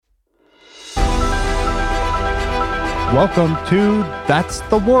Welcome to That's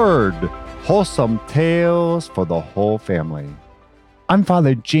the Word, wholesome tales for the whole family. I'm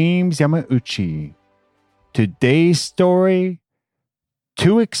Father James Yamauchi. Today's story,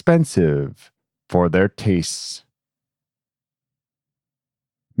 Too Expensive for Their Tastes.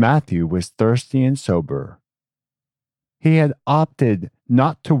 Matthew was thirsty and sober. He had opted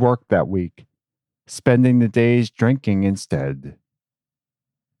not to work that week, spending the days drinking instead.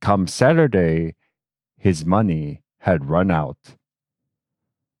 Come Saturday, his money had run out.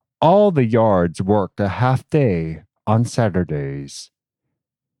 All the yards worked a half day on Saturdays,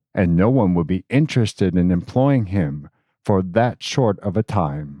 and no one would be interested in employing him for that short of a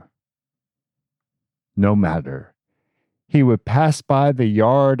time. No matter. He would pass by the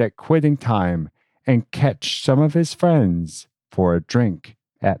yard at quitting time and catch some of his friends for a drink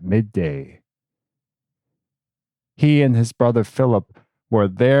at midday. He and his brother Philip were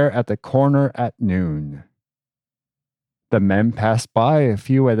there at the corner at noon. The men passed by a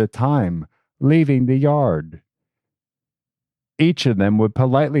few at a time, leaving the yard. Each of them would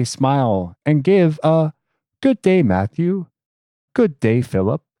politely smile and give a "Good day, Matthew. Good day,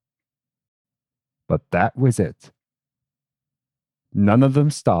 Philip." But that was it. None of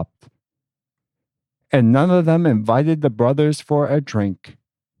them stopped, and none of them invited the brothers for a drink.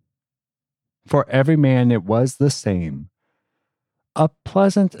 For every man it was the same, a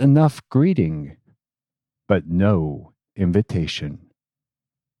pleasant enough greeting, but no invitation.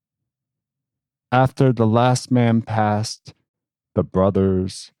 After the last man passed, the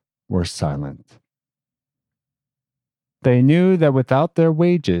brothers were silent. They knew that without their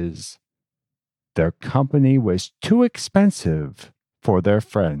wages, their company was too expensive for their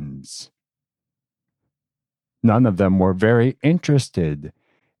friends. None of them were very interested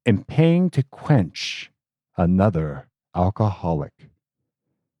in paying to quench another alcoholic.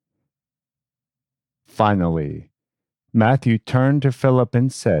 Finally, Matthew turned to Philip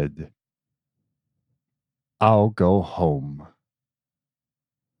and said, "I'll go home."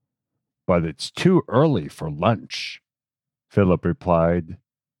 "But it's too early for lunch," Philip replied.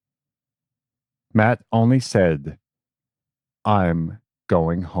 Matt only said, "I'm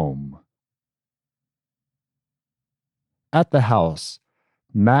going home." At the house,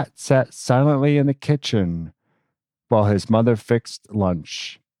 Matt sat silently in the kitchen while his mother fixed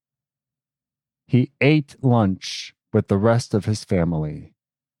lunch. He ate lunch with the rest of his family.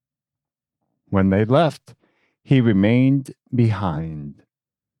 When they left, he remained behind.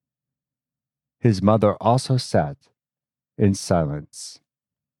 His mother also sat in silence.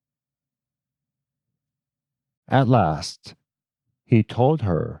 At last, he told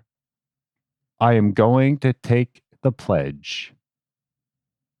her, "I am going to take the pledge.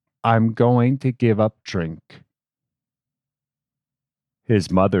 I'm going to give up drink."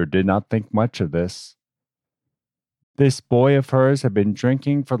 His mother did not think much of this. This boy of hers had been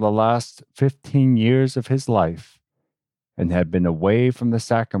drinking for the last 15 years of his life and had been away from the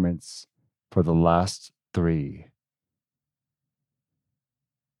sacraments for the last 3.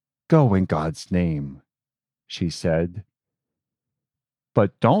 "Go in God's name," she said.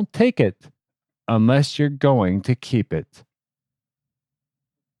 "But don't take it unless you're going to keep it."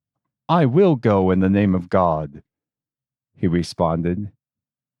 "I will go in the name of God," he responded.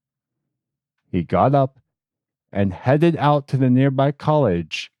 He got up and headed out to the nearby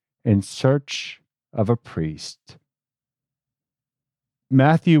college in search of a priest.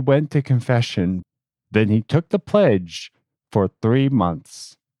 Matthew went to confession, then he took the pledge for 3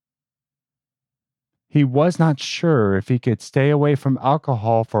 months. He was not sure if he could stay away from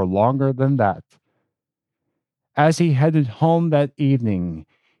alcohol for longer than that. As he headed home that evening,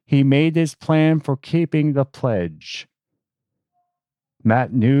 he made his plan for keeping the pledge.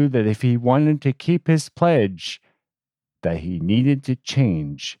 Matt knew that if he wanted to keep his pledge, that he needed to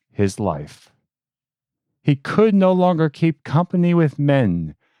change his life. He could no longer keep company with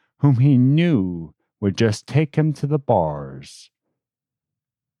men whom he knew would just take him to the bars.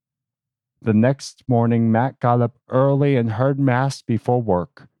 The next morning, Matt got up early and heard Mass before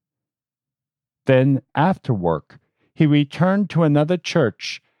work. Then, after work, he returned to another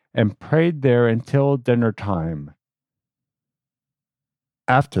church and prayed there until dinner time.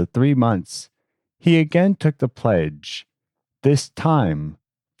 After 3 months, he again took the pledge, this time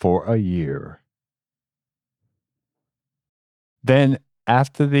for a year. Then,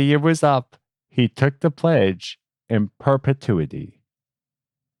 after the year was up, he took the pledge in perpetuity.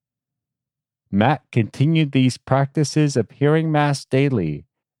 Matt continued these practices of hearing Mass daily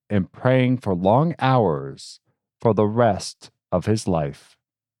and praying for long hours for the rest of his life.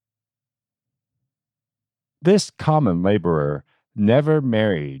 This common laborer never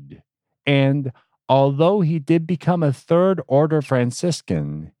married, and although he did become a third order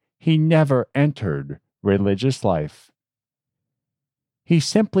Franciscan, he never entered religious life. He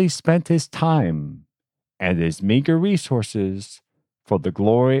simply spent his time and his meager resources for the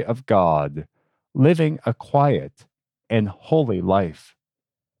glory of God, living a quiet and holy life.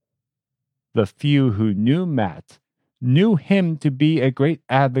 The few who knew Matt knew him to be a great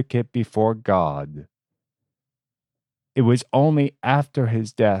advocate before God. It was only after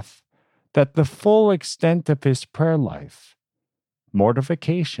his death that the full extent of his prayer life,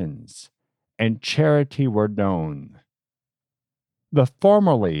 mortifications, and charity were known. The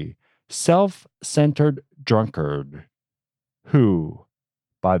formerly self-centered drunkard, who,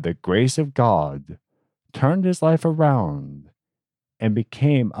 by the grace of God, turned his life around and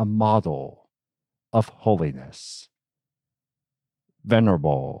became a model of holiness.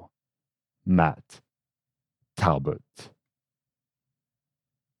 Venerable Matt Talbot.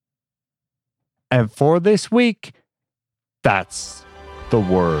 And for this week, that's the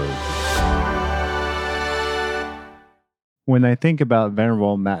word. When I think about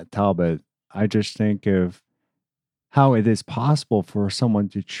Venerable Matt Talbot, I just think of how it is possible for someone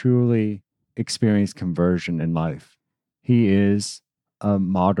to truly experience conversion in life. He is a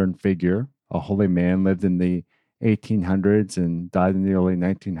modern figure, a holy man, lived in the 1800s and died in the early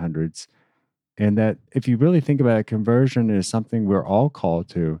 1900s. And that if you really think about it, conversion is something we're all called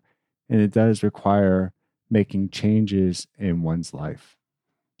to, and it does require making changes in one's life.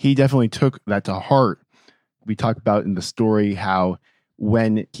 He definitely took that to heart. We talked about in the story how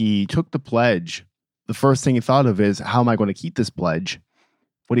when he took the pledge, the first thing he thought of is, how am I going to keep this pledge?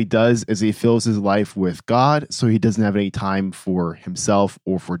 What he does is he fills his life with God, so he doesn't have any time for himself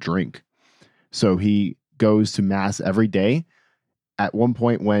or for drink. So he goes to Mass every day. At one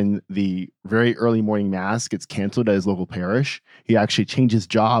point, when the very early morning Mass gets canceled at his local parish, he actually changes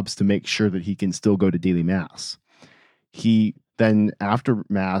jobs to make sure that he can still go to daily Mass. He then, after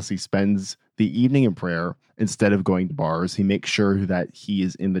Mass, he spends the evening in prayer instead of going to bars. He makes sure that he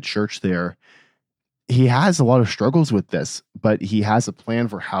is in the church there. He has a lot of struggles with this, but he has a plan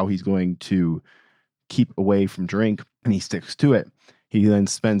for how he's going to keep away from drink, and he sticks to it. He then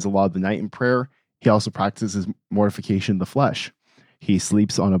spends a lot of the night in prayer. He also practices mortification of the flesh. He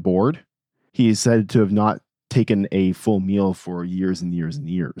sleeps on a board. He is said to have not taken a full meal for years and years and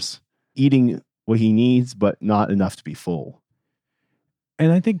years, eating what he needs, but not enough to be full.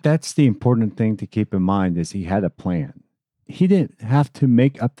 And I think that's the important thing to keep in mind is he had a plan. He didn't have to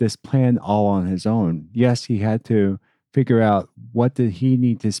make up this plan all on his own. Yes, he had to figure out what did he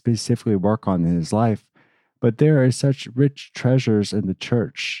need to specifically work on in his life, but there are such rich treasures in the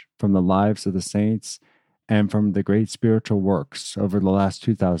church from the lives of the saints and from the great spiritual works over the last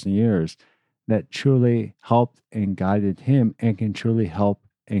 2,000 years that truly helped and guided him and can truly help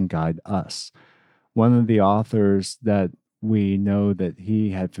and guide us. One of the authors that we know that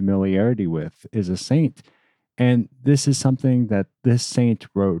he had familiarity with is a saint. And this is something that this saint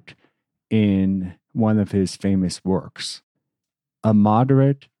wrote in one of his famous works. A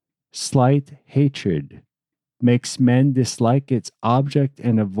moderate, slight hatred makes men dislike its object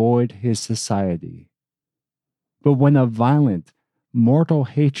and avoid his society. But when a violent, mortal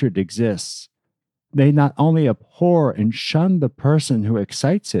hatred exists, they not only abhor and shun the person who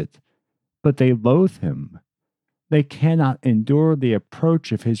excites it, but they loathe him. They cannot endure the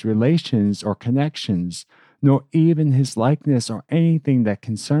approach of his relations or connections, nor even his likeness or anything that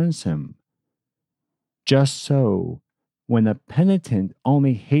concerns him. Just so, when a penitent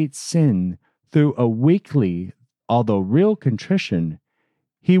only hates sin through a weakly, although real contrition,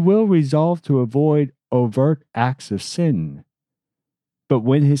 he will resolve to avoid overt acts of sin. But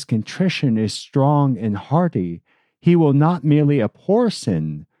when his contrition is strong and hearty, he will not merely abhor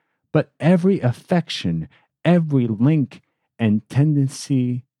sin, but every affection, every link and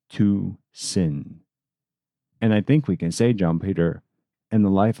tendency to sin. And I think we can say, John Peter, in the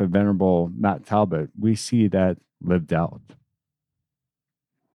life of Venerable Matt Talbot, we see that lived out.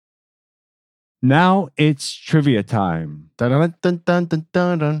 Now it's trivia time. Dun, dun, dun, dun, dun,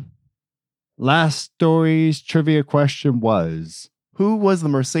 dun, dun. Last story's trivia question was, Who was the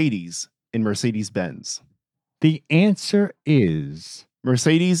Mercedes in Mercedes-Benz? the answer is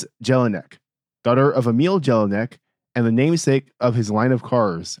Mercedes Jelinek, daughter of Emil Jelinek and the namesake of his line of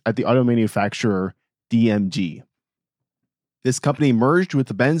cars at the auto manufacturer DMG. This company merged with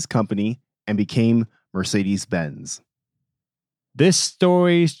the Benz company and became Mercedes-Benz. This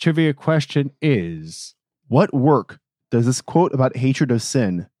story's trivia question is, What work does this quote about hatred of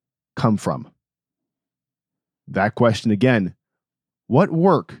sin come from? That question again. What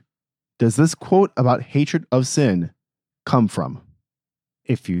work does this quote about hatred of sin come from?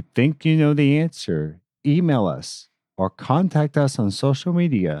 If you think you know the answer, email us or contact us on social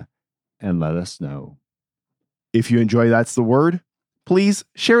media and let us know. If you enjoy That's the Word, please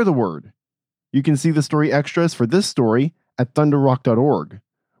share the word. You can see the story extras for this story at thunderrock.org,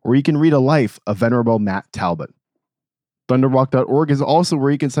 or you can read a life of Venerable Matt Talbot. Thunderrock.org is also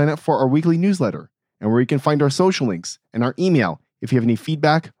where you can sign up for our weekly newsletter and where you can find our social links and our email if you have any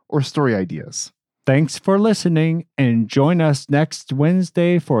feedback or story ideas. Thanks for listening, and join us next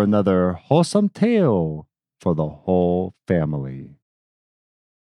Wednesday for another wholesome tale for the whole family.